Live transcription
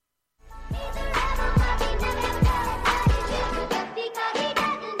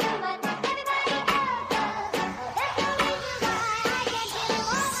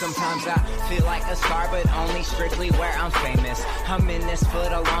I feel like a star, but only strictly where I'm famous. I'm in this for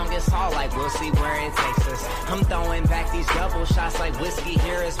the longest haul, like we'll see where it takes us. I'm throwing back these double shots like whiskey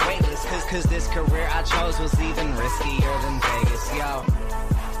here is weightless. Cause this career I chose was even riskier than Vegas, yo.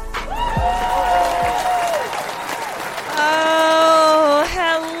 Oh,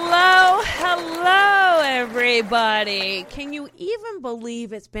 hello, everybody. Can you even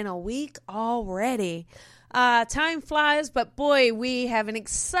believe it's been a week already? Time flies, but boy, we have an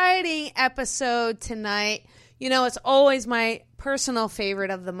exciting episode tonight. You know, it's always my personal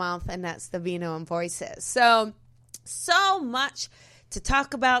favorite of the month, and that's the Vino Voices. So much to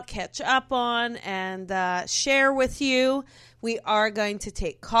talk about, catch up on, and share with you. We are going to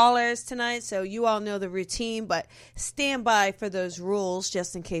take callers tonight, so you all know the routine, but stand by for those rules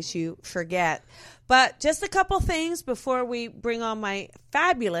just in case you forget. But just a couple things before we bring on my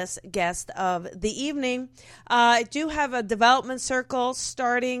fabulous guest of the evening. I do have a development circle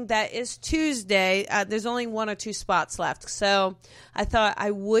starting. That is Tuesday. There's only 1 or 2 spots left, so I thought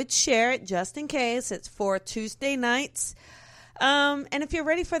I would share it just in case. It's for Tuesday nights. And if you're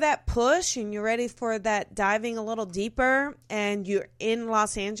ready for that push and you're ready for that diving a little deeper and you're in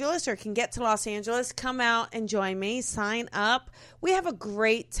Los Angeles or can get to Los Angeles, come out and join me. Sign up. We have a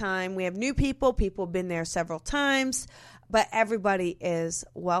great time. We have new people. People have been there several times, but everybody is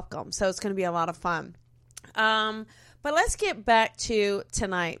welcome. So it's going to be a lot of fun. But let's get back to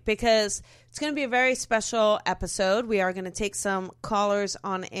tonight because it's going to be a very special episode. We are going to take some callers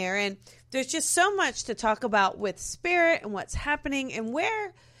on air, and there's just so much to talk about with spirit and what's happening and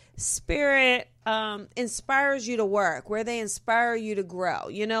where spirit inspires you to work, where they inspire you to grow.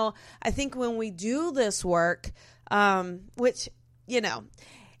 You know, I think when we do this work, which, you know,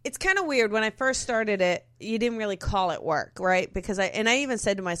 it's kind of weird. When I first started it, you didn't really call it work, right? Because I even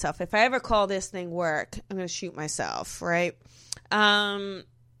said to myself, if I ever call this thing work, I'm going to shoot myself, right?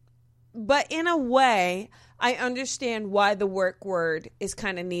 But in a way, I understand why the work word is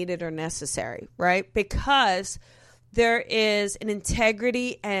kind of needed or necessary, right? Because there is an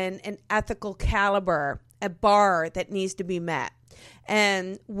integrity and an ethical caliber, a bar that needs to be met.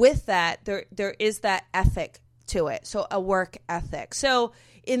 And with that, there is that ethic to it. So a work ethic. So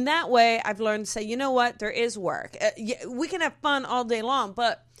in that way, I've learned to say, you know what, there is work. We can have fun all day long,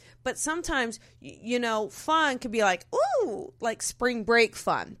 but sometimes, you know, fun could be like, ooh, like spring break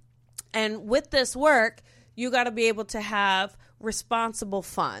fun. And with this work, you got to be able to have responsible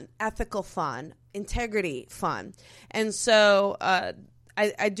fun, ethical fun, integrity fun. And so I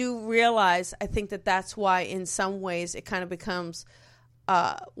do realize, I think that's why in some ways it kind of becomes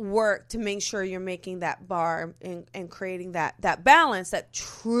work to make sure you're making that bar and creating that balance that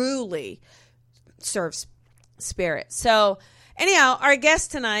truly serves spirit. So anyhow, our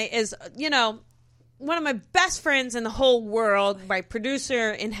guest tonight is, you know, one of my best friends in the whole world, my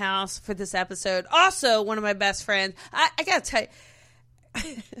producer in-house for this episode. Also one of my best friends. I got to tell you,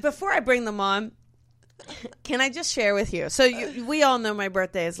 before I bring them on, can I just share with you? So we all know my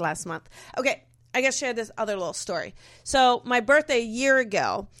birthday is last month. Okay. I got to share this other little story. So my birthday a year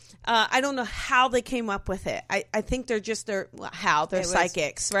ago, I don't know how they came up with it. I think they're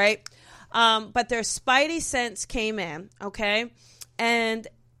psychics, right? But their spidey sense came in, okay? And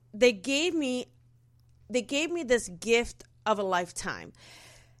they gave me this gift of a lifetime.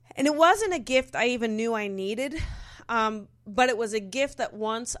 And it wasn't a gift I even knew I needed, but it was a gift that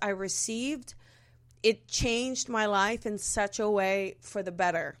once I received, it changed my life in such a way for the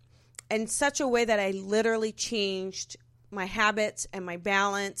better. In such a way that I literally changed my habits and my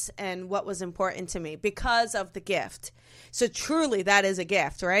balance and what was important to me because of the gift. So truly, that is a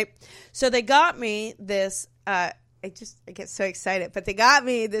gift, right? So they got me this, I get so excited, but they got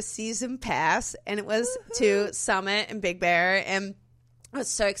me this season pass, and it was to Summit and Big Bear, and I was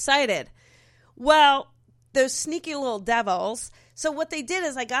so excited. Well, those sneaky little devils, so what they did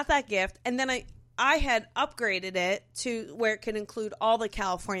is I got that gift, and then I had upgraded it to where it could include all the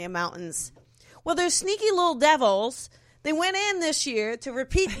California mountains. Well, those sneaky little devils, they went in this year to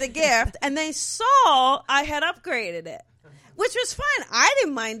repeat the gift, and they saw I had upgraded it, which was fine. I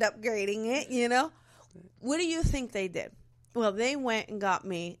didn't mind upgrading it, you know. What do you think they did? Well, they went and got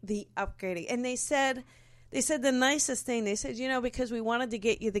me the upgrading, and they said the nicest thing. They said, you know, because we wanted to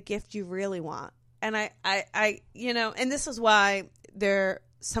get you the gift you really want. And I you know, and this is why they're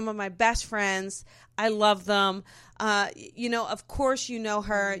some of my best friends. I love them. You know, of course, you know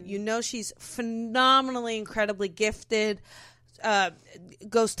her. You know, she's phenomenally, incredibly gifted.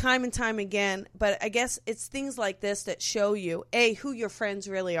 Goes time and time again. But I guess it's things like this that show you, A, who your friends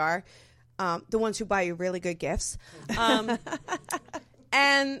really are. The ones who buy you really good gifts.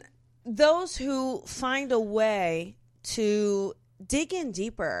 And those who find a way to dig in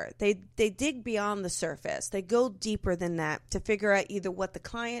deeper. They dig beyond the surface. They go deeper than that to figure out either what the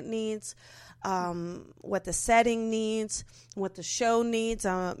client needs, what the setting needs, what the show needs.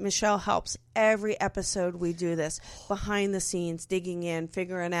 Michelle helps every episode we do this, behind the scenes, digging in,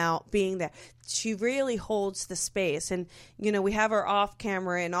 figuring out, being there. She really holds the space. And, we have her off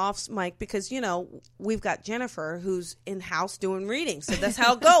camera and off mic because, we've got Jennifer who's in-house doing readings. So that's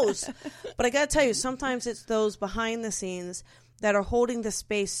how it goes. But I got to tell you, sometimes it's those behind the scenes that are holding the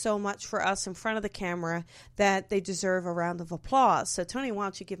space so much for us in front of the camera that they deserve a round of applause. So, Tony, why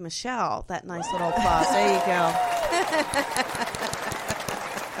don't you give Michelle that nice little applause? There you go.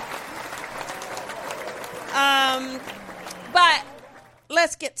 But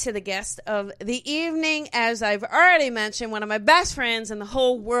let's get to the guest of the evening. As I've already mentioned, one of my best friends in the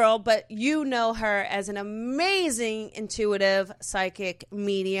whole world, but you know her as an amazing intuitive psychic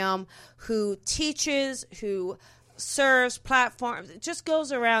medium who teaches, who serves platforms, it just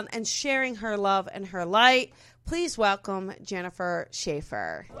goes around and sharing her love and her light. Please welcome Jennifer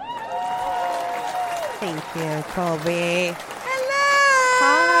Shaffer. Thank you, Colby. Hello.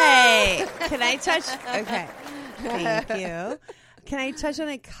 Hi. Can I touch? Okay. Thank you. Can I touch on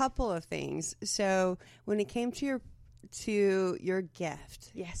a couple of things? So when it came to your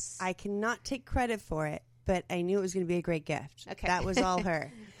gift, yes, I cannot take credit for it, but I knew it was going to be a great gift. Okay. That was all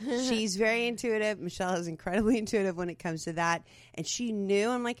her. She's very intuitive. Michelle is incredibly intuitive when it comes to that. And she knew.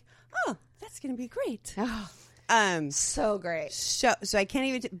 I'm like, oh, that's going to be great. Oh, so great. So I can't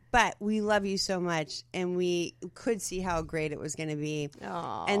even, but we love you so much. And we could see how great it was going to be.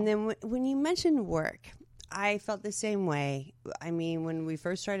 Aww. And then when you mentioned work, I felt the same way. I mean, when we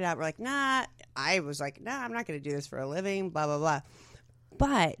first started out, we're like, I was like, I'm not going to do this for a living, blah, blah, blah.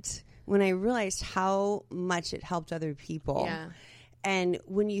 But when I realized how much it helped other people. Yeah. And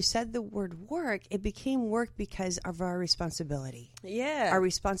when you said the word work, it became work because of our responsibility. Yeah. Our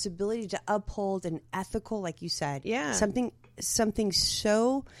responsibility to uphold an ethical, like you said. Yeah. Something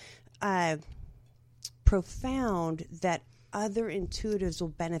so profound that other intuitives will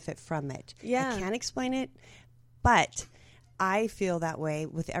benefit from it. Yeah. I can't explain it, but I feel that way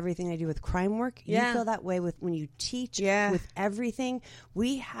with everything I do with crime work. Yeah. You feel that way with when you teach, with everything.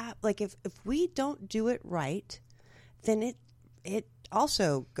 We have, like, if we don't do it right, then it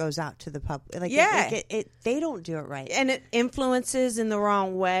also goes out to the public. Like, they don't do it right. And it influences in the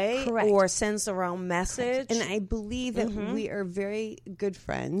wrong way. Correct. Or sends the wrong message. And I believe that we are very good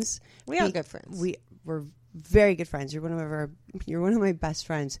friends. We are good friends. We're very good friends. You're one of my best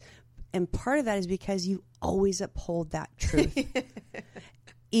friends. And part of that is because you always uphold that truth.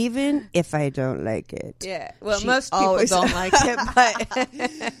 Even if I don't like it. Yeah. Well, most people don't like it,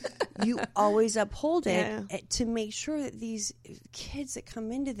 but you always uphold it to make sure that these kids that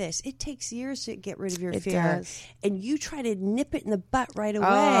come into this, it takes years to get rid of your fear. Does. And you try to nip it in the butt right away.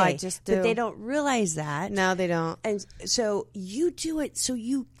 Oh, I just do. But they don't realize that. No, they don't. And so you do it so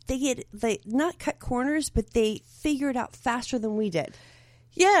they not cut corners, but they figure it out faster than we did.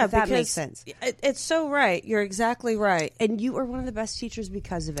 Yeah, if that makes sense. It's so right. You're exactly right. And you are one of the best teachers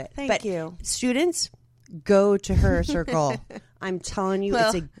because of it. Thank you. Students, go to her circle. I'm telling you,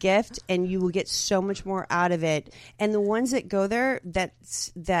 it's a gift, and you will get so much more out of it. And the ones that go there,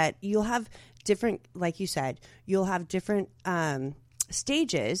 that you'll have different, like you said, you'll have different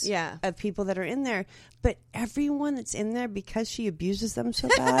stages of people that are in there. But everyone that's in there, because she abuses them so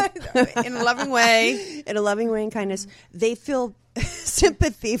bad, in a loving way, and kindness, they feel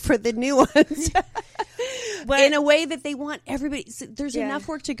sympathy for the new ones. But in a way that they want everybody. There's enough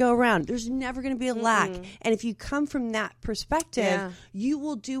work to go around. There's never going to be a lack. And if you come from that perspective, you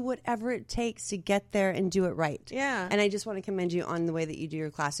will do whatever it takes to get there and do it right. Yeah. And I just want to commend you on the way that you do your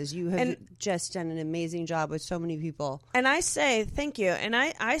classes. You have just done an amazing job with so many people. And I say thank you. And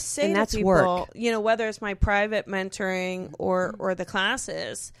I say and to that's people, work. Whether it's my private mentoring or the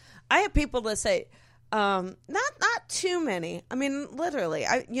classes, I have people that say, not too many. I mean, literally,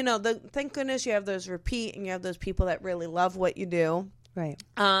 thank goodness you have those repeat, and you have those people that really love what you do. Right.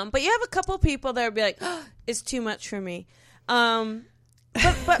 But you have a couple people that would be like, oh, it's too much for me. But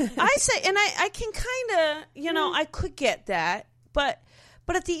I say, and I can kind of, I could get that, but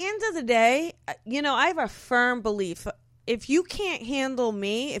at the end of the day, I have a firm belief. If you can't handle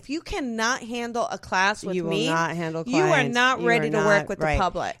me, if you cannot handle a class with me, you will not handle clients. You are not ready to work with the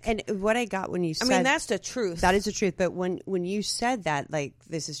public. And what I got when you said... I mean, that's the truth. That is the truth. But when you said that, like,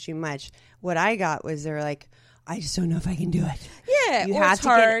 this is too much, what I got was they were like, I just don't know if I can do it. Yeah, you or have it's to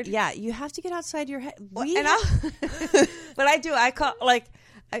hard. You have to get outside your head. But I do. I call, like...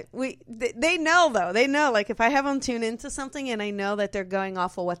 They know, though. They know, like, if I have them tune into something and I know that they're going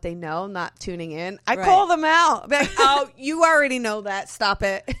off of what they know, not tuning in, I call them out. Like, oh, you already know that. Stop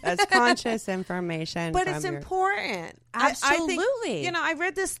it. That's conscious information. But it's important. Absolutely. I think, I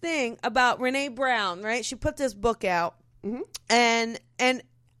read this thing about Brene Brown, right? She put this book out, and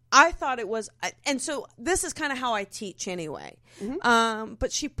I thought it was, and so this is kind of how I teach anyway.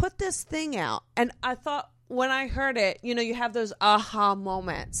 But she put this thing out, and I thought, when I heard it, you have those aha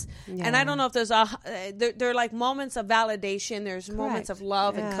moments. Yeah. And I don't know if there's they're like moments of validation. There's moments of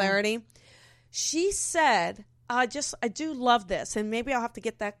love and clarity. She said, I do love this. And maybe I'll have to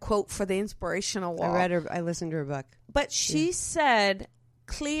get that quote for the inspirational wall. I listened to her book. But she said,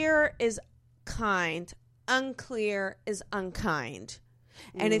 clear is kind, unclear is unkind.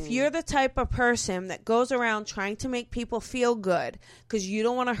 And if you're the type of person that goes around trying to make people feel good because you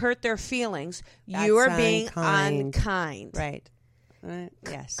don't want to hurt their feelings, you are being unkind. Right.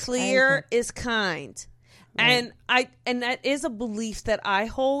 Yes. Clear is kind. Right. And that is a belief that I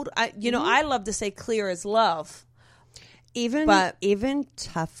hold. I love to say clear is love. Even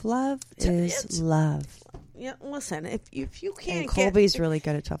tough love is love. Yeah, listen, if you can't and Colby's really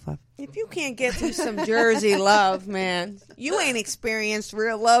good at tough love. If you can't get through some Jersey love, man, you ain't experienced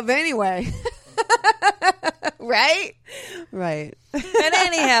real love anyway. Right? Right. But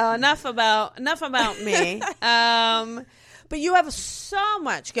anyhow, enough about me. But you have so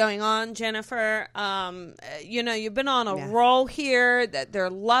much going on, Jennifer. You've been on a roll here. That they're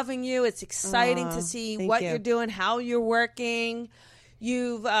loving you. It's exciting to see what you're doing, how you're working.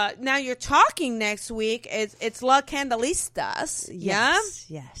 You've now you're talking next week. It's La Candelistas, yes.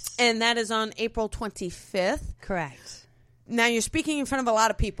 And that is on April 25th. Correct. Now you're speaking in front of a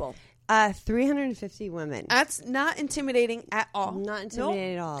lot of people. 350 women. That's not intimidating at all. Not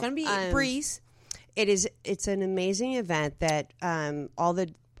intimidating at all. It's gonna be a breeze. It is. It's an amazing event that all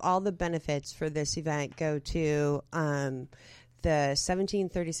the benefits for this event go to the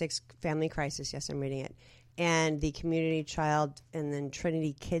 1736 Family Crisis. Yes, I'm reading it. And the Community Child and then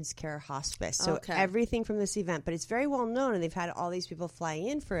Trinity Kids Care Hospice. So everything from this event, but it's very well known, and they've had all these people fly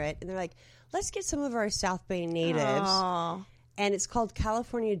in for it, and they're like, let's get some of our South Bay natives. Aww. And it's called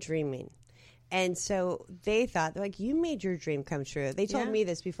California Dreaming. And so they thought, they're like, you made your dream come true. They told me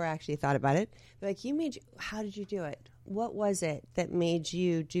this before I actually thought about it. They're like, how did you do it? What was it that made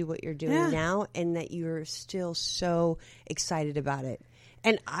you do what you're doing now, and that you're still so excited about it?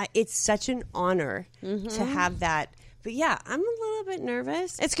 And it's such an honor to have that. But yeah, I'm a little bit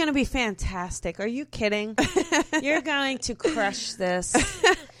nervous. It's going to be fantastic. Are you kidding? You're going to crush this.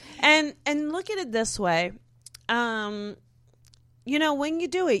 And look at it this way. When you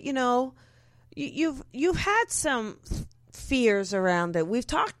do it, you've had some fears around it. We've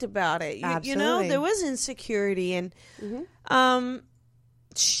talked about it. Absolutely. There was insecurity, and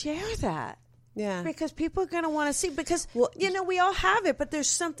share that. Yeah. Because people are going to want to see, because, we all have it, but there's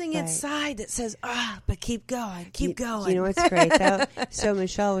something inside that says, but keep going, keep going. You know what's great, though? So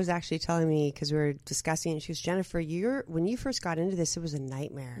Michelle was actually telling me, because we were discussing it, she goes, Jennifer, when you first got into this, it was a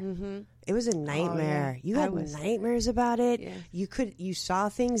nightmare. Mm-hmm. It was a nightmare. You had nightmares about it. Yeah. You saw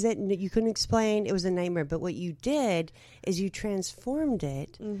things that you couldn't explain. It was a nightmare. But what you did is you transformed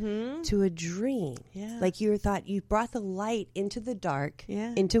it to a dream. Yeah. Like you brought the light into the dark,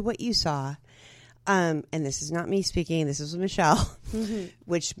 into what you saw. And this is not me speaking. This is Michelle,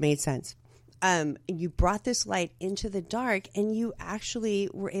 which made sense. You brought this light into the dark, and you actually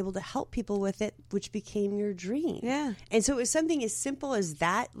were able to help people with it, which became your dream. Yeah. And so it was something as simple as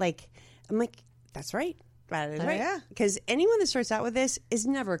that. Like, I'm like, that's right. Right. Yeah. Because anyone that starts out with this is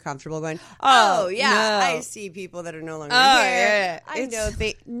never comfortable going, no. I see people that are no longer here. Yeah. I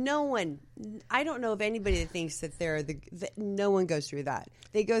don't know of anybody that thinks that no one goes through that.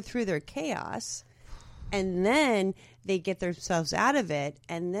 They go through their chaos, and then they get themselves out of it,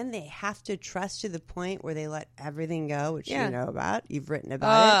 and then they have to trust to the point where they let everything go, which you know about. You've written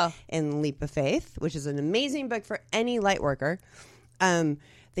about it in Leap of Faith, which is an amazing book for any light worker.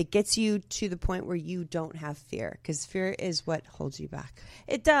 That gets you to the point where you don't have fear, because fear is what holds you back.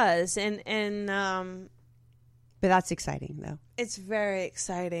 It does, but that's exciting, though. It's very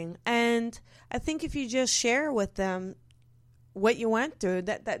exciting, and I think if you just share with them what you went through,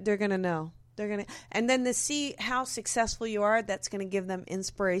 that they're gonna know. And then to see how successful you are, that's going to give them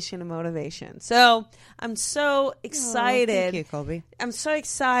inspiration and motivation. So I'm so excited. Thank you, Colby. I'm so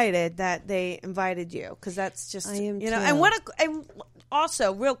excited that they invited you, because that's just, I am too. And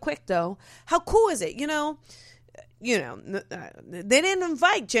also real quick though, how cool is it? They didn't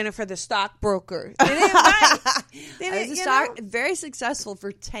invite Jennifer, the stockbroker. They didn't invite. Very successful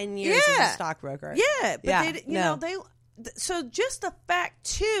for 10 years as a stockbroker. Yeah, but they so just the fact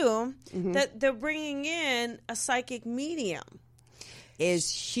too that they're bringing in a psychic medium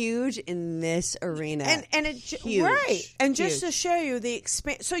is huge in this arena, and it huge, right, and huge. just to show you the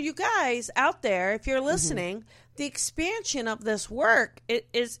so you guys out there, if you're listening, the expansion of this work,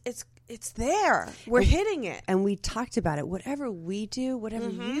 it's there. We're hitting it, and we talked about it. Whatever we do, whatever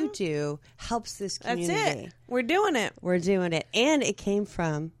you do, helps this community. That's it. We're doing it. We're doing it, and it came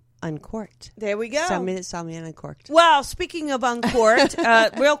from Uncorked. There we go. Somebody that saw me on Uncorked. Well, speaking of Uncorked,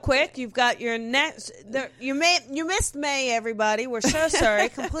 real quick, you've got your next. You missed May, everybody. We're so sorry.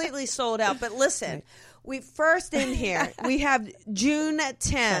 Completely sold out. But listen, we first in here we have June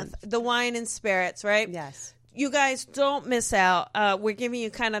 10th, the Wine and Spirits, right? Yes. You guys don't miss out. We're giving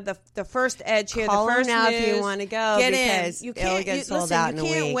you kind of the first edge here. Call the first now news. if you want to go. Get because in. You it'll can't get sold listen, out in a you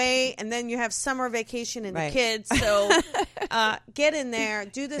can't week. wait, and then you have summer vacation and Right. the kids. So get in there.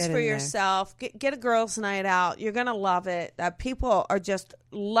 Do this Get for in there. yourself. Get a girls' night out. You're gonna love it. People are just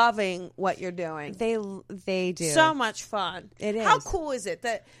loving what you're doing. They do. So much fun. It is. How cool is it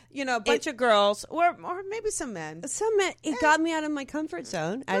that a bunch of girls or maybe some men. It got me out of my comfort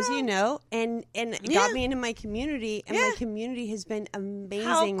zone, as you know, and it got me into my community, and my community has been amazing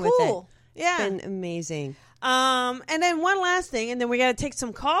How with cool. it. Yeah. It's been amazing. And then one last thing, and then we got to take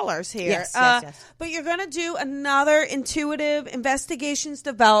some callers here. Yes. But you're going to do another intuitive investigations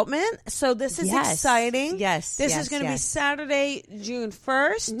development. So this is exciting. Yes. This is going to be Saturday, June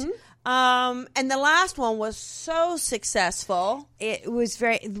 1st. And the last one was so successful. It was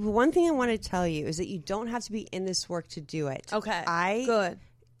the one thing I want to tell you is that you don't have to be in this work to do it. Okay. Good.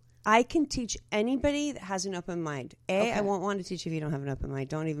 I can teach anybody that has an open mind. I won't want to teach if you don't have an open mind.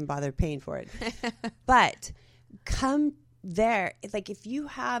 Don't even bother paying for it. But come there. Like if you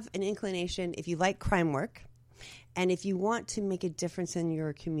have an inclination, if you like crime work, and if you want to make a difference in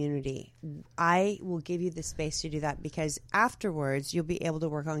your community, I will give you the space to do that, because afterwards you'll be able to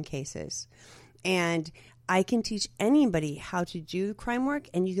work on cases. And I can teach anybody how to do crime work,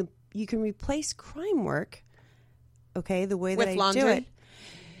 and you can replace crime work, the way that With I laundry? do it.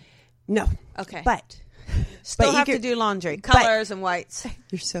 No. Okay. But Still have to do laundry, colors and whites.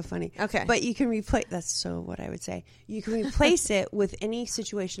 You're so funny. Okay. But you can replace, that's so what I would say. You can replace it with any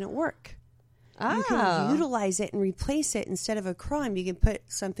situation at work. You can utilize it and replace it instead of a crime. You can put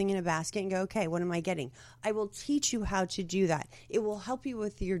something in a basket and go, okay, what am I getting? I will teach you how to do that. It will help you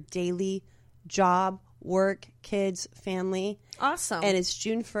with your daily job, work, kids, family. Awesome. And it's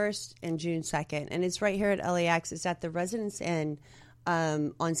June 1st and June 2nd. And it's right here at LAX. It's at the Residence Inn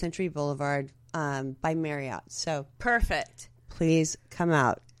on Century Boulevard by Marriott. So perfect. Please come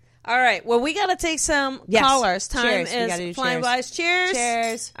out. All right. Well, we got to take some callers. Time is flying by. Cheers.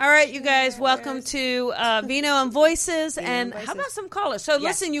 Cheers. All right, you guys. Welcome to Vino Voices. And how about some callers? So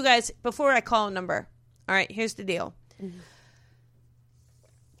listen, you guys, before I call a number. All right, here's the deal.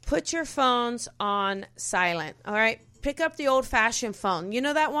 Put your phones on silent. All right. Pick up the old-fashioned phone. You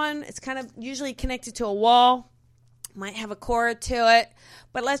know that one? It's kind of usually connected to a wall. Might have a cord to it,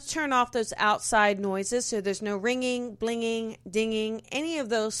 but let's turn off those outside noises so there's no ringing, blinging, dinging, any of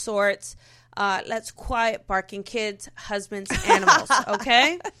those sorts. Let's quiet barking kids, husbands, animals,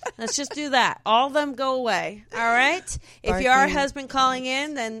 okay? Let's just do that. All of them go away, all right? If you are a husband calling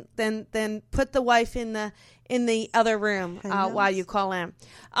in, then put the wife in the other room while you call in.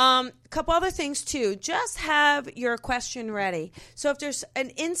 A couple other things, too. Just have your question ready. So if there's an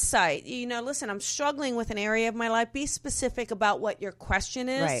insight, listen, I'm struggling with an area of my life. Be specific about what your question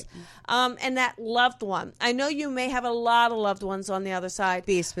is. Right. And that loved one. I know you may have a lot of loved ones on the other side.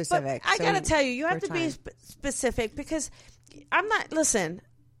 Be specific. But I got to tell you have to be specific, because I'm not, listen,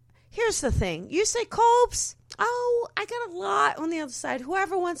 here's the thing. You say, Colbs, I got a lot on the other side.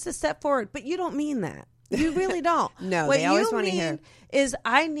 Whoever wants to step forward. But you don't mean that. You really don't. No, what they always want to hear. Is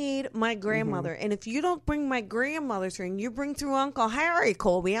I need my grandmother. And if you don't bring my grandmother through and you bring through Uncle Harry,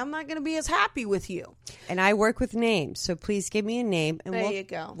 Colby, I'm not going to be as happy with you. And I work with names, so please give me a name, and there you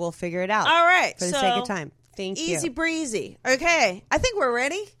go. We'll figure it out. All right. For the sake of time. Thank you. Easy breezy. Okay. I think we're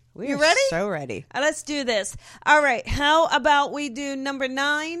ready. You ready? So ready. Let's do this. All right. How about we do number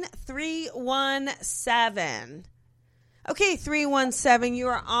 9317? Okay, 317, you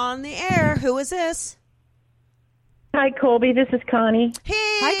are on the air. Who is this? Hi, Colby. This is Connie. Hey,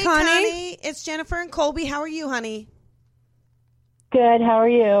 hi, Connie. It's Jennifer and Colby. How are you, honey? Good. How are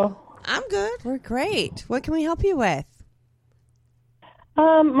you? I'm good. We're great. What can we help you with?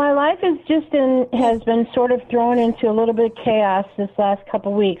 My life has been sort of thrown into a little bit of chaos this last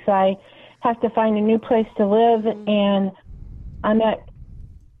couple of weeks. I have to find a new place to live, and I'm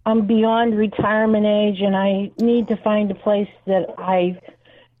beyond retirement age, and I need to find a place that I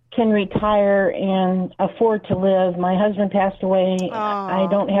can retire and afford to live. My husband passed away. I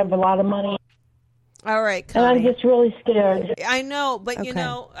don't have a lot of money. All right, Connie. And I'm just really scared. I know, but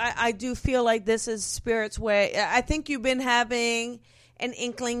I do feel like this is Spirit's way. I think you've been having an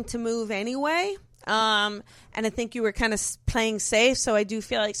inkling to move anyway. And I think you were kind of playing safe, so I do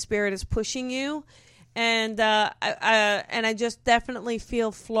feel like Spirit is pushing you. And I just definitely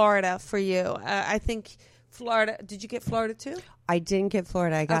feel Florida for you. I think Florida. Did you get Florida too? I didn't get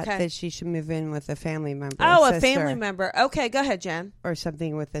Florida. I got that she should move in with a family member. Oh, a family member. Okay, go ahead, Jen. Or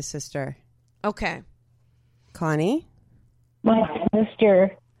something with a sister. Okay. Connie? My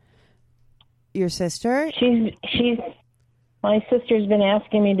sister. Your sister? She's. My sister's been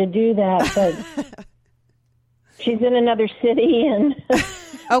asking me to do that, but she's in another city, and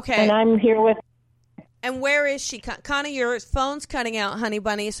okay, and I'm here with. And where is she? Connie, your phone's cutting out, honey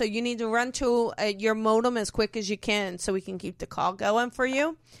bunny, so you need to run to your modem as quick as you can so we can keep the call going for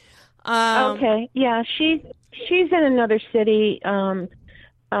you. Okay. Yeah, she's in another city. I'm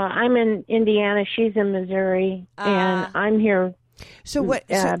in Indiana. She's in Missouri, and I'm here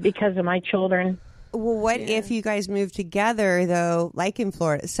because of my children. Well, what if you guys move together, though, like in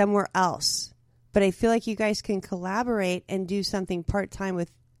Florida, somewhere else? But I feel like you guys can collaborate and do something part-time with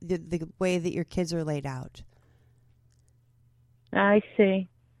the way that your kids are laid out. I see.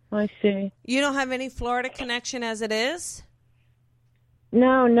 You don't have any Florida connection as it is?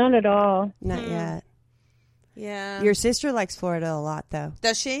 No, none at all. Not yet. Yeah. Your sister likes Florida a lot, though.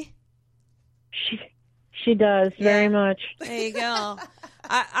 Does she? She does very much. There you go.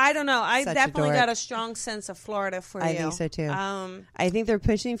 I don't know. I definitely got a strong sense of Florida for you. I think so, too. I think they're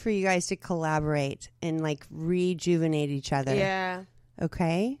pushing for you guys to collaborate and, like, rejuvenate each other. Yeah.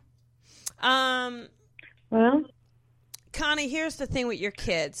 Okay? Well, Connie, here's the thing with your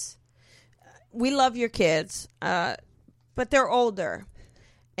kids. We love your kids, but they're older.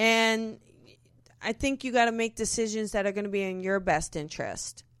 And I think you got to make decisions that are going to be in your best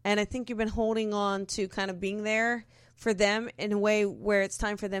interest. And I think you've been holding on to kind of being there for them in a way where it's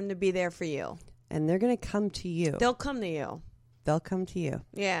time for them to be there for you. And they're going to come to you. They'll come to you. They'll come to you.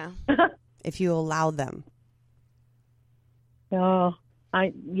 Yeah. If you allow them. Oh,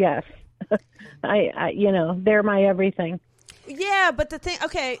 yes. They're my everything. Yeah, but the thing,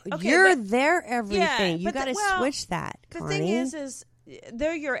 okay. You're their everything. Yeah, you got to switch that, Connie. The thing is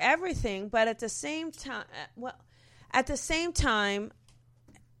they're your everything, but at the same time,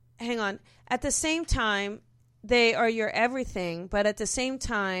 hang on. At the same time, they are your everything, but at the same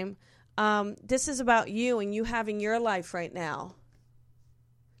time, this is about you and you having your life right now.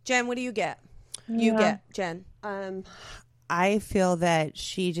 Jen, what do you get? You get, Jen. I feel that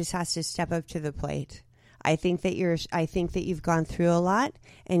she just has to step up to the plate. I think that you've gone through a lot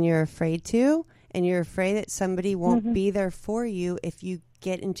and you're afraid to, and you're afraid that somebody won't be there for you if you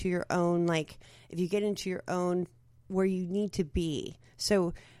get into your own, where you need to be.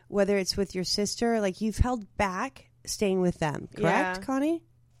 So whether it's with your sister, like you've held back staying with them, correct, Connie?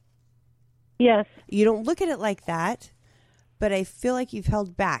 Yes. You don't look at it like that, but I feel like you've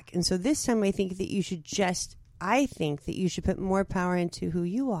held back. And so this time I think that you should put more power into who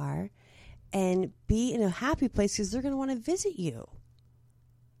you are and be in a happy place because they're going to want to visit you.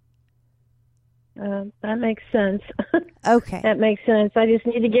 That makes sense. Okay. That makes sense. I just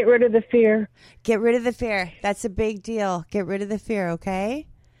need to get rid of the fear. Get rid of the fear. That's a big deal. Get rid of the fear, okay?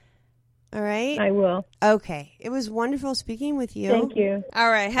 All right? I will. Okay. It was wonderful speaking with you. Thank you. All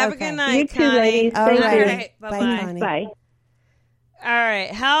right. Have a good night, You too, Connie. ladies. All Thank right. you. All right. Bye-bye. Bye, Connie. Bye. All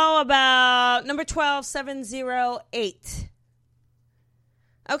right. How about number 12, 708?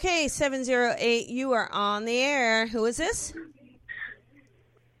 Okay, 708, you are on the air. Who is this?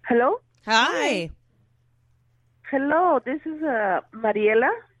 Hello? Hi. Hello, this is Mariela.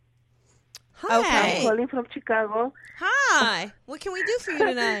 Hi. Okay. I'm calling from Chicago. Hi. What can we do for you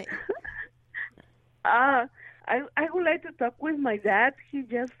tonight? I would like to talk with my dad. He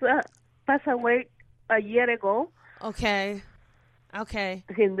just passed away a year ago. Okay.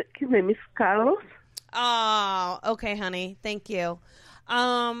 His name is Carlos. Oh, okay, honey. Thank you.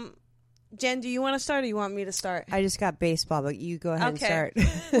 Jen, do you want to start or you want me to start? I just got baseball, but you go ahead and start.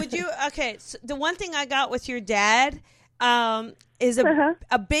 Would you? Okay. So the one thing I got with your dad is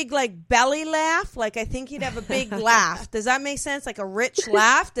a big like belly laugh. Like I think he'd have a big laugh. Does that make sense? Like a rich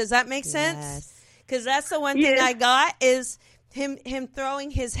laugh. Does that make sense? Yes. Because that's the one thing I got is him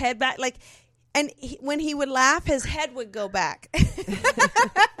throwing his head back. Like, and when he would laugh, his head would go back.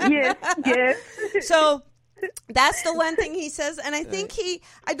 Yes. So that's the one thing he says. And I think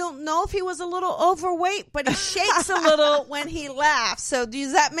I don't know if he was a little overweight, but he shakes a little when he laughs. So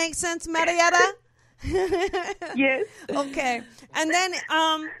does that make sense, Marietta? Yes. Okay. And then,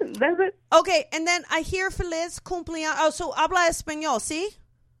 That's it. okay. And then I hear feliz cumpleaños. Oh, so habla español, ¿sí?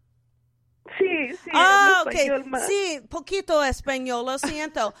 Sí, okay. español, Sí, poquito español, lo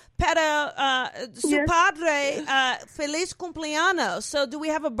siento. Pero su padre, feliz cumpleaños. So do we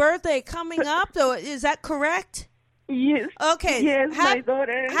have a birthday coming up? Is that correct? Yes. Okay. Yes, my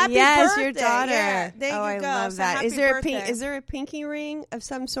daughter. Happy yes, birthday. your daughter. Yeah, there you I go. love So that. Is there birthday. is there a pinky ring of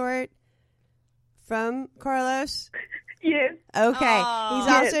some sort from Carlos? Yes. Okay. Oh. He's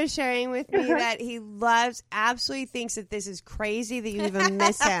also sharing with me that he absolutely thinks that this is crazy that you even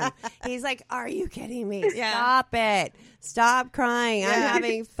miss him. He's like, are you kidding me? Yeah. Stop it. Stop crying. I'm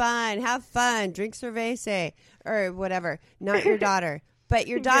having fun. Have fun. Drink cerveza or whatever. Not your daughter. But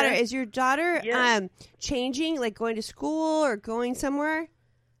your daughter, is your daughter changing, like going to school or going somewhere?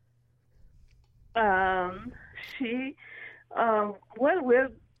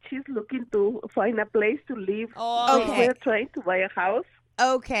 She's looking to find a place to live. Oh, okay. We're trying to buy a house.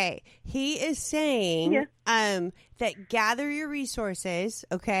 Okay. He is saying that gather your resources,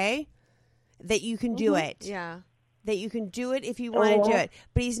 okay, that you can do it. Yeah. That you can do it if you want to do it.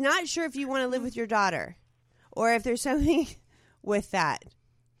 But he's not sure if you want to live with your daughter or if there's something with that.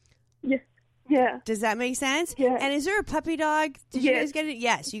 Yeah. Does that make sense? Yeah. And is there a puppy dog? Did you guys get it?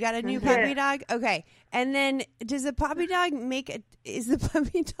 Yes, you got a new puppy dog? Okay. And then does the puppy dog is the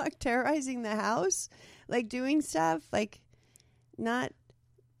puppy dog terrorizing the house? Like doing stuff? Like not...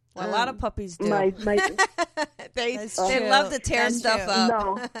 Well, a lot of puppies do. My they love to tear stuff up.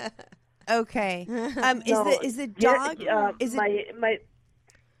 No. Okay. Is the dog...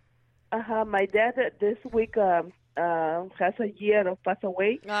 my dad this week... has a year of passed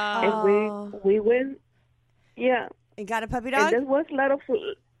away, and we went, and got a puppy dog. And there was a lot of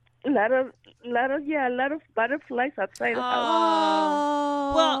butterflies outside the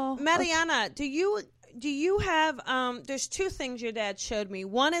house. Well, Mariana, do you have? There's two things your dad showed me.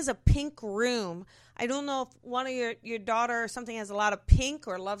 One is a pink room. I don't know if one of your daughter or something has a lot of pink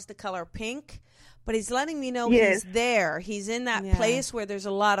or loves the color pink. But he's letting me know he's there. He's in that place where there's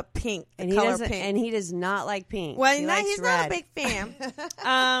a lot of pink, and he does not like pink. Well, he's not a big fan.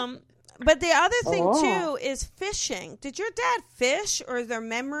 But the other thing too is fishing. Did your dad fish, or are there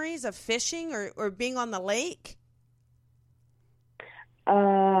memories of fishing or being on the lake?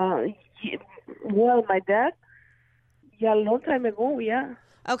 Well, my dad, a long time ago,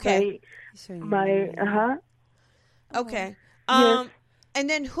 Okay. Okay. Yes. And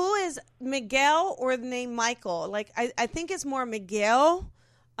then who is Miguel or the name Michael? Like, I think it's more Miguel.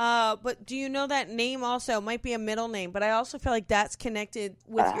 But do you know that name also? It might be a middle name, but I also feel like that's connected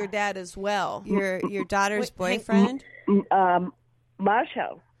with your dad as well. Your daughter's boyfriend?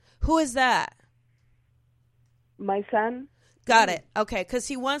 Marshall. Who is that? My son. Got it. Okay, because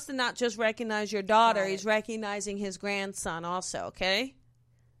he wants to not just recognize your daughter, he's recognizing his grandson also, okay?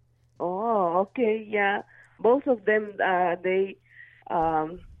 Oh, okay, yeah. Both of them, they...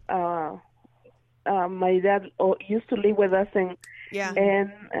 my dad used to live with us, and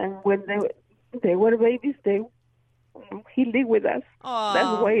when they were babies, he lived with us. Aww.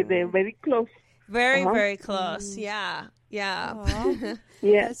 That's why they're very close. Very, very close. Yeah. Yeah.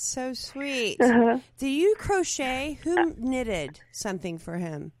 That's so sweet. Do you crochet? Who knitted something for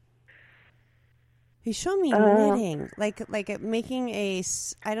him? He showed me knitting, like making a.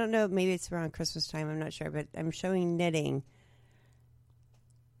 I don't know. Maybe it's around Christmas time. I'm not sure, but I'm showing knitting.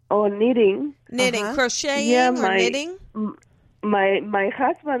 Oh, knitting. Crocheting or knitting? My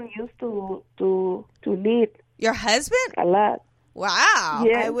husband used to knit. Your husband? A lot. Wow.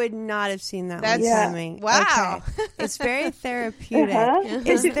 Yes. I would not have seen that one coming. Wow. Okay. It's very therapeutic.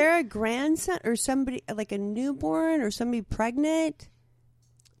 Is there a grandson or somebody, like a newborn or somebody pregnant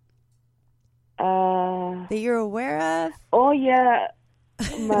that you're aware of? Oh, yeah.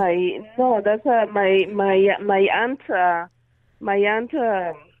 That's my aunt. My aunt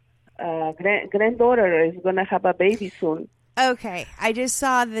granddaughter is going to have a baby soon. Okay. I just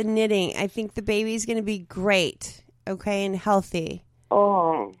saw the knitting. I think the baby's going to be great. Okay, and healthy.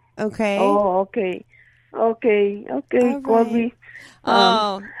 Oh. Okay. Oh, okay. Okay, Colby.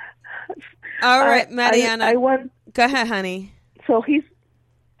 All right, Mariana. I want. Go ahead, honey. So he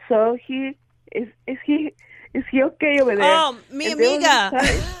is he okay over there? Oh, mi amiga.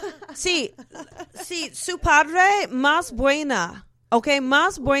 Sí, su padre más buena. Okay,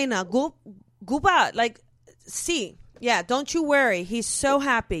 más buena. Guba, like, sí. Yeah, don't you worry. He's so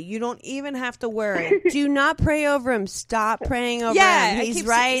happy. You don't even have to worry. Do not pray over him. Stop praying over him. He's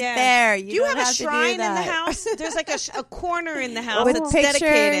there. Do you have a shrine in the house? There's like a corner in the house with that's pictures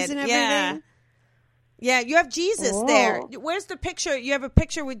dedicated. And everything. Yeah, you have Jesus there. Where's the picture? You have a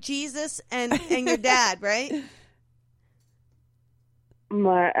picture with Jesus and your dad, right?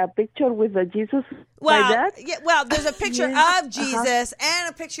 A picture with the Jesus. Well, my dad? yeah, well, there's a picture of Jesus and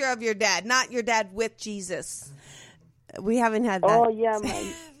a picture of your dad, not your dad with Jesus. We haven't had that. Oh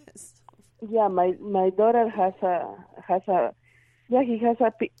yeah, my daughter has a he has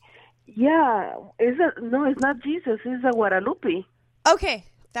a it's not Jesus, it's a Guadalupe. Okay,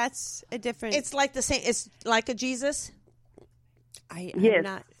 that's a different. It's like the same. It's like a Jesus.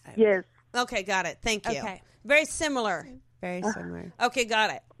 Yes. Okay, got it. Thank you. Okay, very similar. Very similar. Okay, got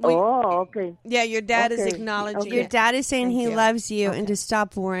it. Okay. Yeah, your dad is acknowledging. Your dad is saying he loves you and to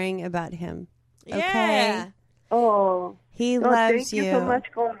stop worrying about him. Okay. Yeah. Oh. He loves you. Thank you so much,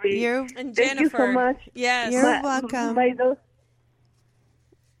 Colby. And Jennifer. Thank you so much. Yes. You're welcome.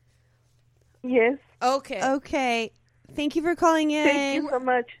 Yes. Okay. Thank you for calling in. Thank you so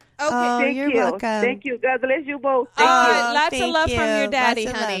much. Okay. Thank you're you. welcome. Thank you. God bless you both. Thank you. Lots of love from your daddy,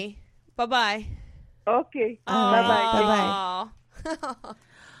 honey. Bye-bye. Okay. Bye-bye.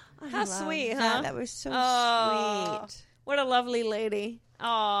 How sweet, huh? That was so sweet. What a lovely lady.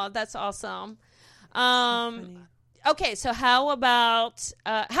 Oh, that's awesome. Okay, so how about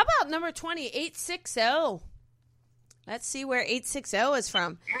number 20, 860? Let's see where 860 is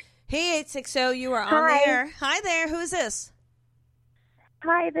from. Hey, 860, you are on there. Hi there. Who's this?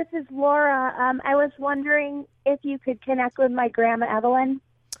 Hi, this is Laura. I was wondering if you could connect with my grandma Evelyn.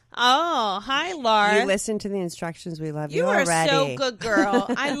 Oh, hi, Laura. You listen to the instructions. We love you already. You are so good, girl.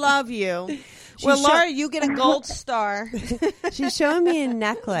 I love you. Laura, you get a gold star. She's showing me a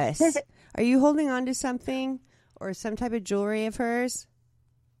necklace. Are you holding on to something or some type of jewelry of hers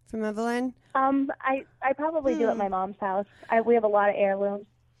from Evelyn? I probably do at my mom's house. We have a lot of heirlooms.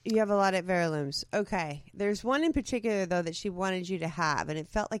 You have a lot of heirlooms. Okay. There's one in particular, though, that she wanted you to have, and it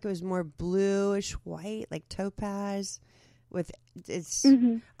felt like it was more bluish white, like topaz.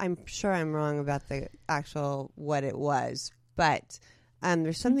 I'm sure I'm wrong about the actual what it was, but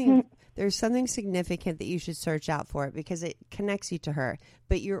there's something significant that you should search out for it because it connects you to her.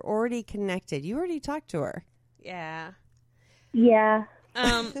 But you're already connected. You already talked to her. Yeah. Yeah.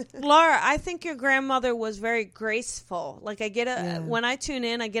 Laura, I think your grandmother was very graceful. Like when I tune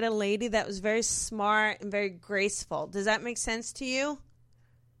in, I get a lady that was very smart and very graceful. Does that make sense to you?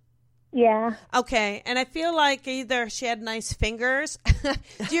 Yeah. Okay, and I feel like either she had nice fingers.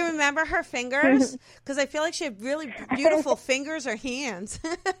 Do you remember her fingers? Because I feel like she had really beautiful fingers or hands.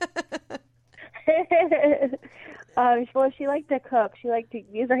 Well, she liked to cook. She liked to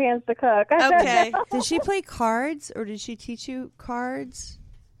use her hands to cook. Okay. Did she play cards, or did she teach you cards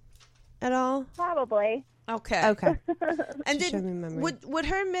at all? Probably. Okay. And would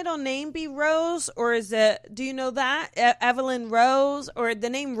her middle name be Rose, or is it? Do you know that Evelyn Rose, or the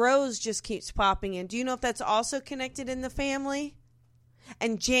name Rose just keeps popping in? Do you know if that's also connected in the family?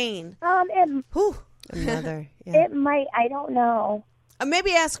 And Jane. Another. Yeah. It might. I don't know.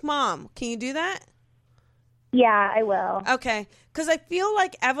 Maybe ask Mom. Can you do that? Yeah, I will. Okay, because I feel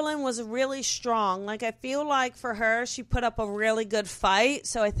like Evelyn was really strong. Like, I feel like for her, she put up a really good fight.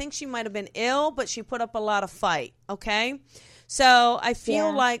 So I think she might have been ill, but she put up a lot of fight, okay? So I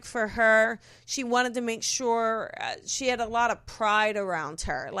feel like for her, she wanted to make sure she had a lot of pride around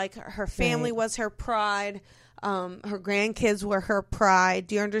her. Like, her family was her pride. Her grandkids were her pride.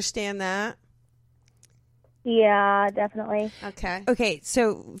 Do you understand that? Yeah, definitely. Okay,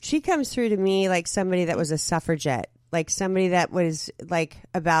 so she comes through to me like somebody that was a suffragette, like somebody that was like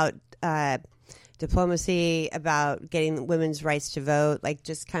about diplomacy, about getting women's rights to vote, like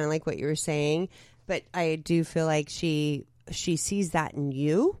just kind of like what you were saying. But I do feel like she sees that in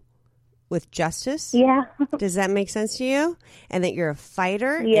you with justice. Yeah. Does that make sense to you? And that you're a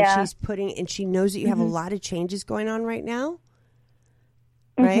fighter. Yeah. And she knows that you have a lot of changes going on right now.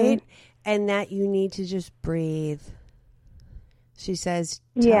 Right? And that you need to just breathe. She says,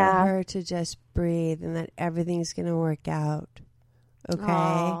 tell her to just breathe and that everything's going to work out. Okay?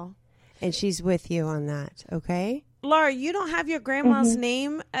 Aww. And she's with you on that. Okay? Laura, you don't have your grandma's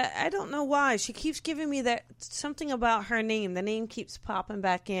name. I don't know why. She keeps giving me that something about her name. The name keeps popping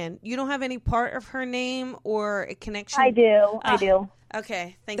back in. You don't have any part of her name or a connection? I do.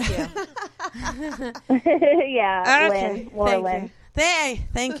 Okay. Thank you. Yeah. Okay. Lynn.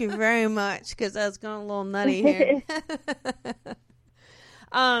 Thank you very much, because I was going a little nutty here.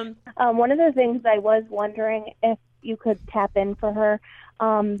 One of the things I was wondering if you could tap in for her,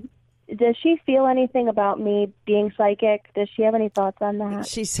 does she feel anything about me being psychic? Does she have any thoughts on that?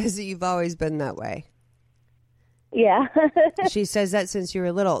 She says that you've always been that way. Yeah. She says that since you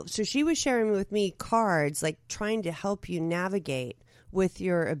were little. So she was sharing with me cards, like trying to help you navigate with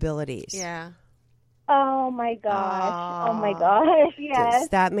your abilities. Yeah. Oh my gosh. Oh my gosh. Yes. Does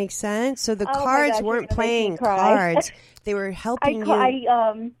that make sense? So the cards weren't playing cards. They were helping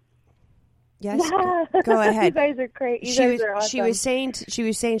you. Yes, go ahead. You guys are great. You guys are awesome. She was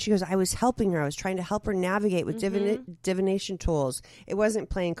saying, she goes, I was helping her. I was trying to help her navigate with divination tools. It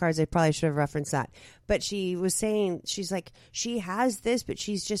wasn't playing cards. I probably should have referenced that. But she was saying, she's like, she has this, but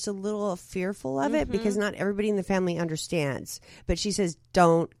she's just a little fearful of it because not everybody in the family understands. But she says,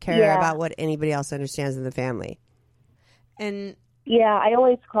 don't care about what anybody else understands in the family. And yeah, I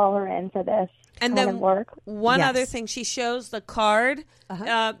always call her in for this. And then one other thing, she shows the card.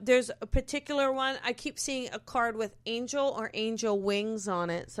 There's a particular one. I keep seeing a card with angel or angel wings on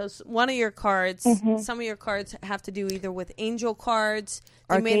it. So one of your cards, some of your cards have to do either with angel cards.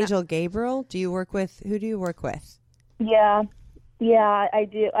 Archangel Gabriel. Who do you work with? Yeah, I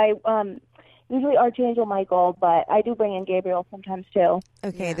do. I usually Archangel Michael, but I do bring in Gabriel sometimes too.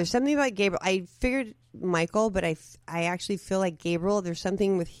 Okay, there's something about Gabriel. I figured Michael, but I actually feel like Gabriel, there's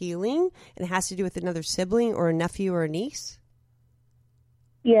something with healing, and it has to do with another sibling or a nephew or a niece.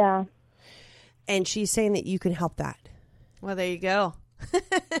 Yeah. And she's saying that you can help that. Well, there you go.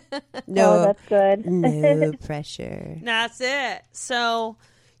 No, that's good. No pressure. That's it. So,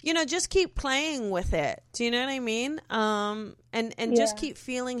 just keep playing with it. Do you know what I mean? And just keep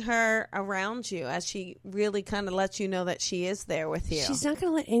feeling her around you as she really kind of lets you know that she is there with you. She's not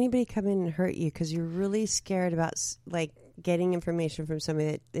going to let anybody come in and hurt you because you're really scared about getting information from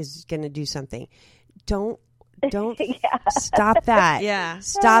somebody that is going to do something. Don't stop that. Yeah.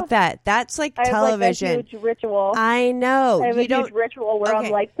 Stop that. That's like television. I have a huge ritual. I know. I have a huge ritual where I'm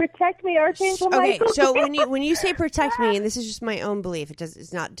like, protect me, Archangel Michael. Okay, so when you say protect me, and this is just my own belief,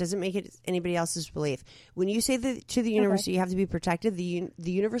 doesn't make it anybody else's belief. When you say to the universe you have to be protected, the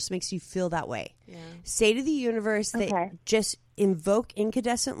universe makes you feel that way. Yeah. Say to the universe that just invoke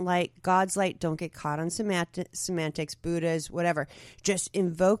incandescent light, God's light. Don't get caught on semantics, Buddhas, whatever. Just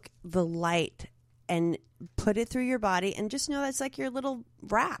invoke the light and put it through your body and just know that's like your little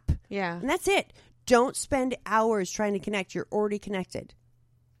wrap. Yeah. And that's it. Don't spend hours trying to connect. You're already connected.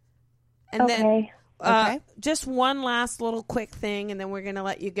 And then just one last little quick thing, and then we're going to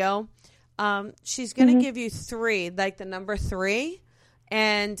let you go. She's going to give you 3, like the number 3,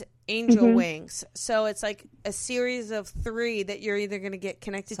 and angel wings. So it's like a series of 3 that you're either going to get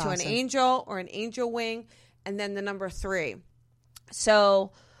connected to an angel or an angel wing, and then the number 3.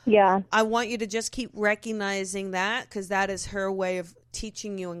 So... yeah, I want you to just keep recognizing that because that is her way of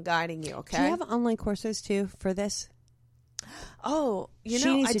teaching you and guiding you. Okay. Do you have online courses too for this? Oh, she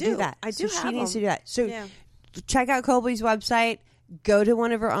needs to do that. I do. She needs to do that. So check out Colby's website. Go to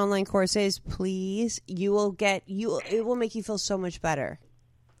one of her online courses, please. It will make you feel so much better.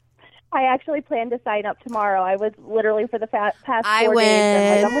 I actually plan to sign up tomorrow. I was literally for the past 4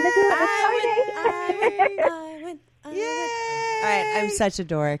 days. I'm going to do it this Friday. Yay! All right, I'm such a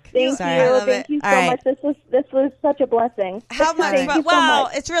dork. Thank you. Thank you so much. This was such a blessing. How much?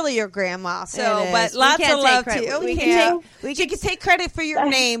 It's really your grandma. So, but lots of love to you. She can take credit for your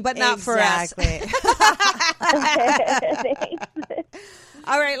name, but not for us.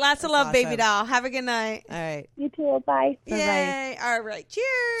 All right, lots of love, baby doll. Have a good night. All right. You too. Bye. Yay. All right.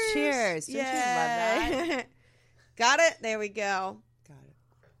 Cheers. Cheers. Don't you love that? Got it? There we go.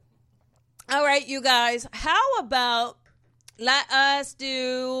 All right, you guys. How about how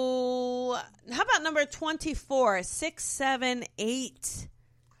about number 24, 678?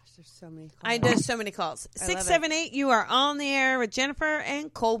 Gosh, there's so many calls. There's so many calls. 678, you are on the air with Jennifer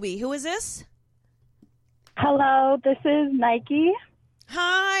and Colby. Who is this? Hello, this is Nike.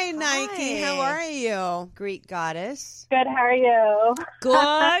 Hi, Nike. How are you? Greek goddess. Good, how are you?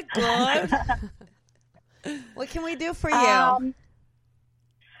 Good. What can we do for you?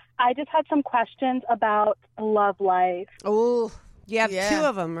 I just had some questions about love life. Oh, you have 2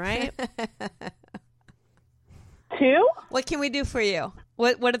 of them, right? 2? What can we do for you?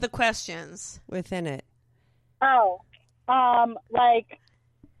 What are the questions within it? Oh, like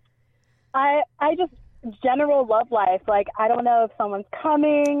I just general love life. Like I don't know if someone's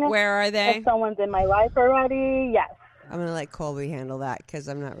coming. Where are they? If someone's in my life already. Yes. I'm going to let Colby handle that because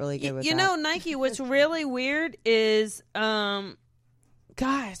I'm not really good with that. You know, Nike, what's really weird is...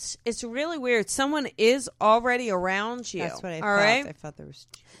 gosh, it's really weird. Someone is already around you. That's what I thought. Right? I thought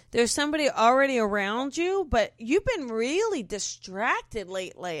there's somebody already around you, but you've been really distracted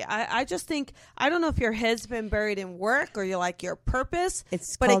lately. I just think, I don't know if your head's been buried in work or you're like your purpose,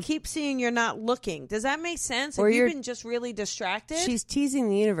 but I keep seeing you're not looking. Does that make sense? Or you've been just really distracted? She's teasing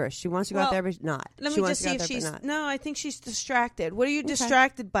the universe. She wants to go out there, but not. Let me just see if she's... No, I think she's distracted. What are you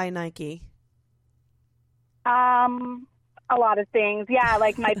distracted by, Nike? A lot of things. Yeah,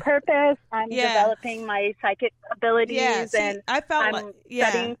 like my purpose. I'm developing my psychic abilities, and I felt I'm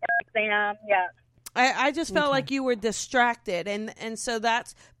studying for exam. Yeah. I just felt like you were distracted, and so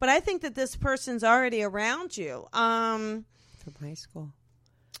that's. But I think that this person's already around you. From high school.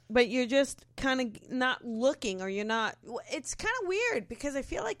 But you're just kind of not looking, or you're not. It's kind of weird because I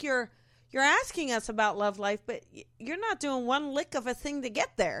feel like you're asking us about love life, but you're not doing one lick of a thing to get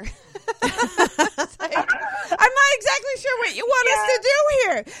there. Like, I'm not exactly sure what you want us to do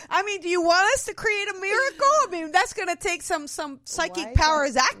here. I mean, do you want us to create a miracle? I mean, that's going to take some psychic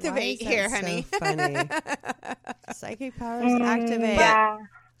powers activate here, honey. So funny. Psychic powers activate. Yeah.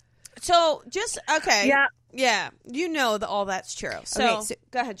 So just okay. Yeah. Yeah, you know that all that's true. So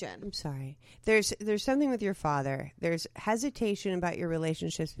go ahead, Jen. I'm sorry. There's something with your father. There's hesitation about your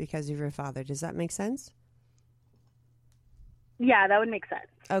relationships because of your father. Does that make sense? Yeah, that would make sense.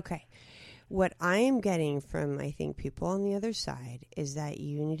 Okay. What I am getting from, I think, people on the other side is that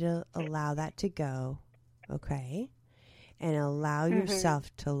you need to allow that to go, okay? And allow yourself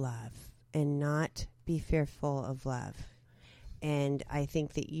to love and not be fearful of love. And I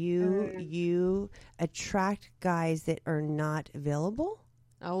think that you attract guys that are not available.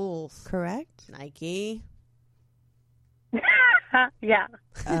 Oh, correct? Nike. Yeah.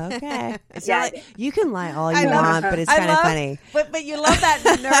 Okay. You can lie all you want, but it's kind of funny. But you love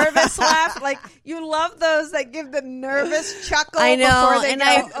that nervous laugh. Like, you love those that give the nervous chuckle. I know. Before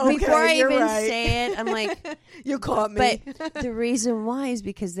they before I even say it, I'm like, you caught me. But the reason why is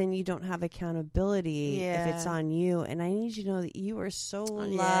because then you don't have accountability if it's on you. And I need you to know that you are so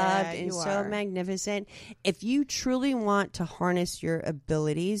loved and so magnificent. If you truly want to harness your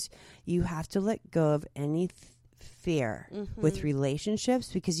abilities, you have to let go of any fear with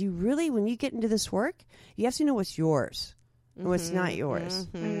relationships, because you really, when you get into this work, you have to know what's yours and what's not yours.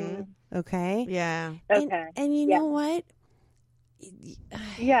 Okay? Yeah. Okay. And you know what?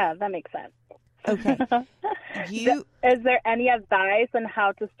 Yeah, that makes sense. Okay. Is there any advice on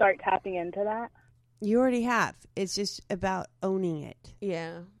how to start tapping into that? You already have. It's just about owning it.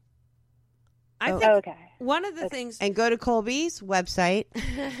 Yeah. I think one of the things... And go to Colby's website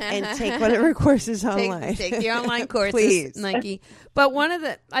and take one of her courses online. Take the online courses, please. Nike. But one of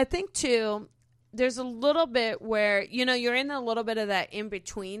the... I think, too, there's a little bit where, you're in a little bit of that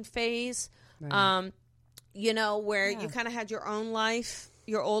in-between phase, right. Where you kind of had your own life,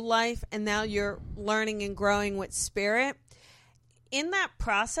 your old life, and now you're learning and growing with spirit. In that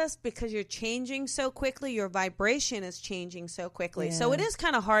process, because you're changing so quickly, your vibration is changing so quickly. Yeah. So it is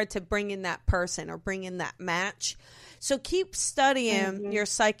kind of hard to bring in that person or bring in that match. So keep studying your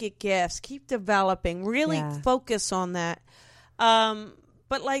psychic gifts. Keep developing. Really focus on that.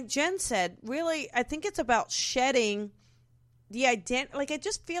 But like Jen said, really, I think it's about shedding the identity. Like, I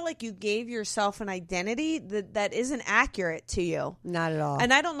just feel like you gave yourself an identity that isn't accurate to you. Not at all.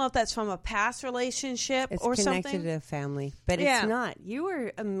 And I don't know if that's from a past relationship or something. It's connected to a family, but it's not. You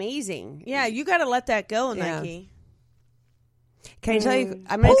were amazing. Yeah, you got to let that go, Nike. Can I tell you?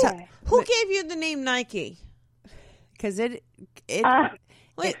 I'm going to tell. Who gave you the name Nike? Because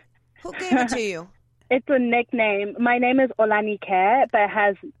wait, who gave it to you? It's a nickname. My name is Olanike, but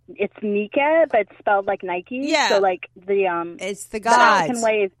it's Nike, but it's spelled like Nike. Yeah. So like it's the gods.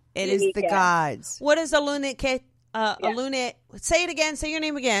 It is the gods. What is Alunike? Alune. Say it again. Say your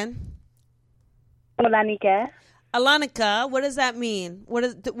name again. Olanike. Alanika. What does that mean?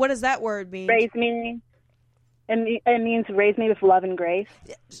 What does that word mean? Raise me. It means raise me with love and grace.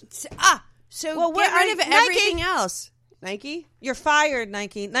 So get rid of everything else. Nike? You're fired,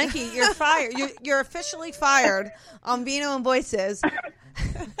 Nike. Nike, you're fired. You're officially fired on Vino Voices.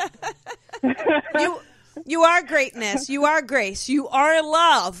 You are greatness. You are grace. You are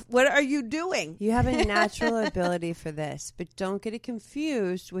love. What are you doing? You have a natural ability for this, but don't get it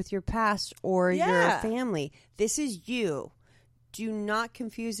confused with your past or your family. This is you. Do not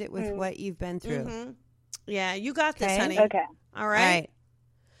confuse it with what you've been through. Yeah, you got this, honey. Okay. All right.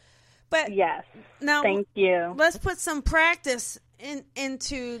 But yes. Now, thank you. Let's put some practice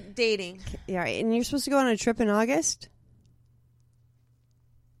into dating. Yeah, right. And you're supposed to go on a trip in August?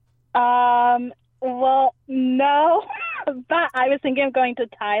 Well, no. But I was thinking of going to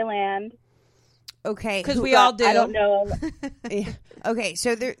Thailand. Okay. Because we all do. I don't know. Yeah. Okay,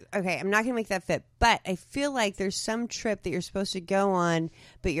 so I'm not going to make that fit. But I feel like there's some trip that you're supposed to go on,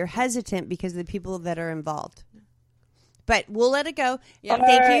 but you're hesitant because of the people that are involved. But we'll let it go.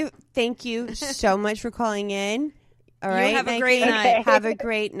 Yeah. Thank you so much for calling in. All right. Have a great night. Have a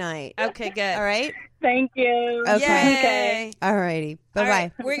great night. Okay, good. All right. Thank you. Okay. All righty. Bye-bye.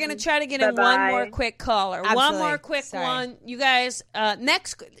 Right. We're going to try to get in one more quick caller. Absolutely. One more quick one. You guys,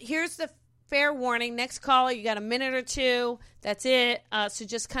 here's the fair warning. Next caller, you got a minute or two. That's it. So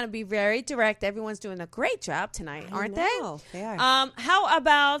just kind of be very direct. Everyone's doing a great job tonight, aren't they? They are. How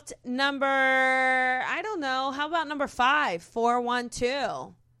about number 5,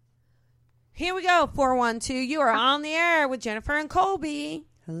 412? Here we go, 412. You are on the air with Jennifer and Colby.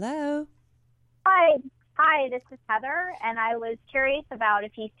 Hello. Hi, this is Heather, and I was curious about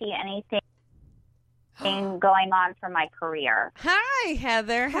if you see anything going on for my career. Hi,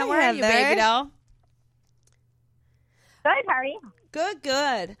 Heather. How are you, baby doll? Good, how are you?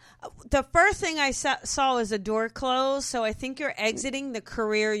 Good. The first thing I saw was a door close, so I think you're exiting the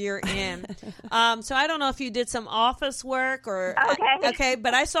career you're in. So I don't know if you did some office work or... Okay,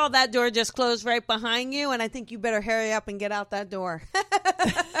 but I saw that door just close right behind you, and I think you better hurry up and get out that door.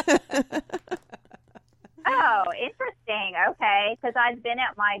 Oh, interesting. Okay, because I've been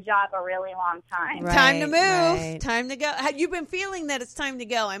at my job a really long time. Right, time to move. Right. Time to go. Have you been feeling that it's time to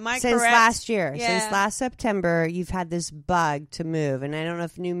go? Am I correct? Since last year. Yeah. Since last September, you've had this bug to move. And I don't know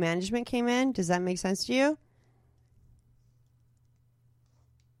if new management came in. Does that make sense to you?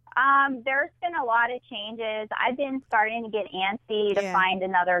 There's been a lot of changes. I've been starting to get antsy to find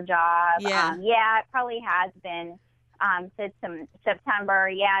another job. Yeah. It probably has been. Since September,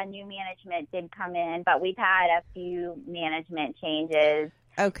 new management did come in, but we've had a few management changes.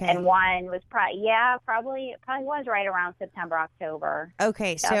 Okay. And one was probably was right around September, October.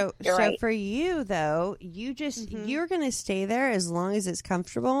 Okay. So right. For you though, you just, you're going to stay there as long as it's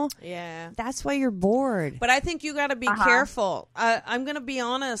comfortable. Yeah. That's why you're bored. But I think you got to be careful. I'm going to be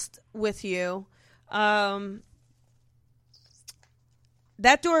honest with you. That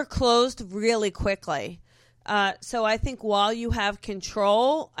door closed really quickly. So I think while you have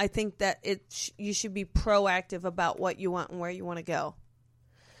control, I think that you should be proactive about what you want and where you want to go.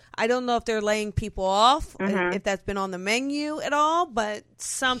 I don't know if they're laying people off, if that's been on the menu at all, but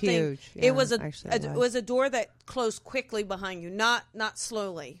something. Huge. Yeah, it was it was a door that closed quickly behind you, not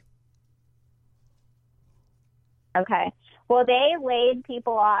slowly. Okay. Well, they laid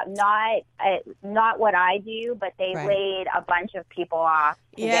people off, not what I do, but they laid a bunch of people off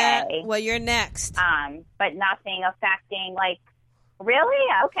today. Yeah, well, you're next. But nothing affecting, really?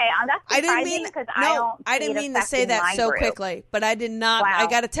 Okay, that's surprising because I didn't mean to say that so quickly, but I did not. Wow. I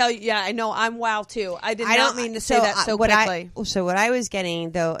got to tell you, I know, I'm wow, too. I did not mean to say that so quickly. So what I was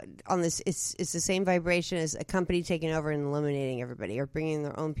getting, though, on this, it's the same vibration as a company taking over and eliminating everybody or bringing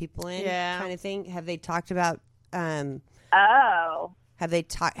their own people in kind of thing. Have they talked about... Have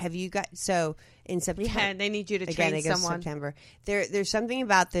you got in September? Yeah, they need you to train someone. September. There's something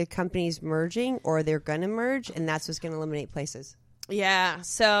about the companies merging, or they're going to merge, and that's what's going to eliminate places. Yeah.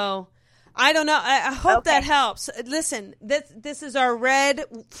 So I don't know. I hope that helps. Listen, this is our red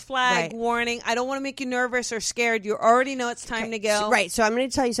flag warning. I don't want to make you nervous or scared. You already know it's time to go. Right. So I'm going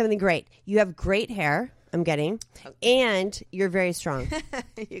to tell you something great. You have great hair. I'm getting, and you're very strong.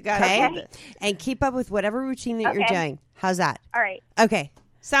 You got it. And keep up with whatever routine that you're doing. How's that? All right. Okay.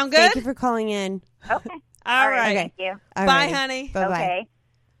 Sound good? Thank you for calling in. Okay. All right. Okay. Thank you. Bye, honey. Bye-bye. Okay.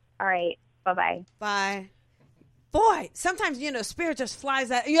 All right. Bye-bye. Bye. Boy, sometimes, spirit just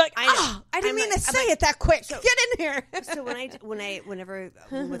flies out. You're like, I didn't mean to say it that quick. Get in here. So whenever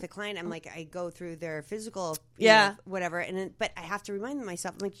with a client, I'm like, I go through their physical, whatever. But I have to remind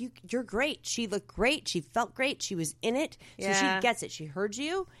myself, I'm like, you're great. She looked great. She felt great. She was in it. So she gets it. She heard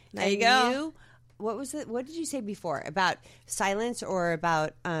you. There you go. What was it? What did you say before about silence or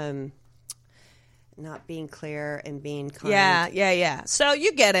about, not being clear and being kind? Yeah. So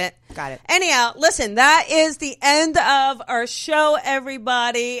you get it. Got it. Anyhow, listen, that is the end of our show,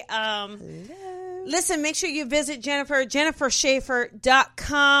 everybody. Listen, make sure you visit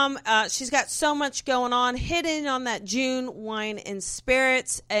jennifershaffer.com. She's got so much going on. Hit in on that June Wine and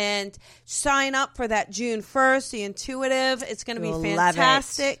Spirits and sign up for that June 1st, the Intuitive. It's going to be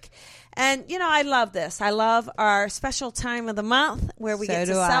fantastic. And, I love this. I love our special time of the month where we get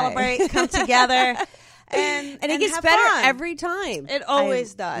to celebrate, come together, and it gets better every time. It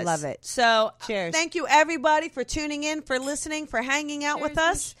always does. Love it. So cheers. Thank you, everybody, for tuning in, for listening, for hanging out with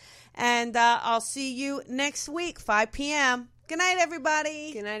us. And I'll see you next week, 5 p.m. Good night,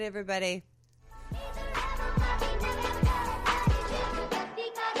 everybody. Good night, everybody.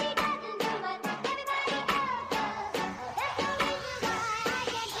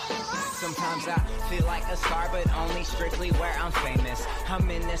 Sometimes I feel like a star, but only strictly where I'm famous. I'm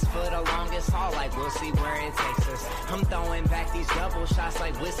in this for the longest haul, like we'll see where it takes us. I'm throwing back these double shots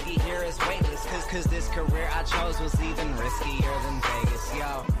like whiskey here is weightless. Cause this career I chose was even riskier than Vegas,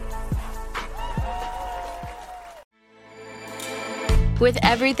 yo. With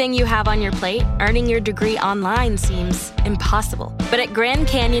everything you have on your plate, earning your degree online seems impossible. But at Grand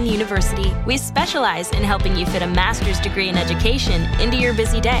Canyon University, we specialize in helping you fit a master's degree in education into your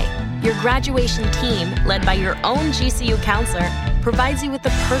busy day. Your graduation team, led by your own GCU counselor, provides you with the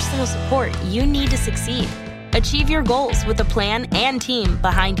personal support you need to succeed. Achieve your goals with a plan and team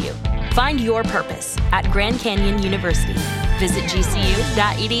behind you. Find your purpose at Grand Canyon University. Visit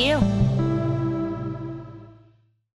gcu.edu.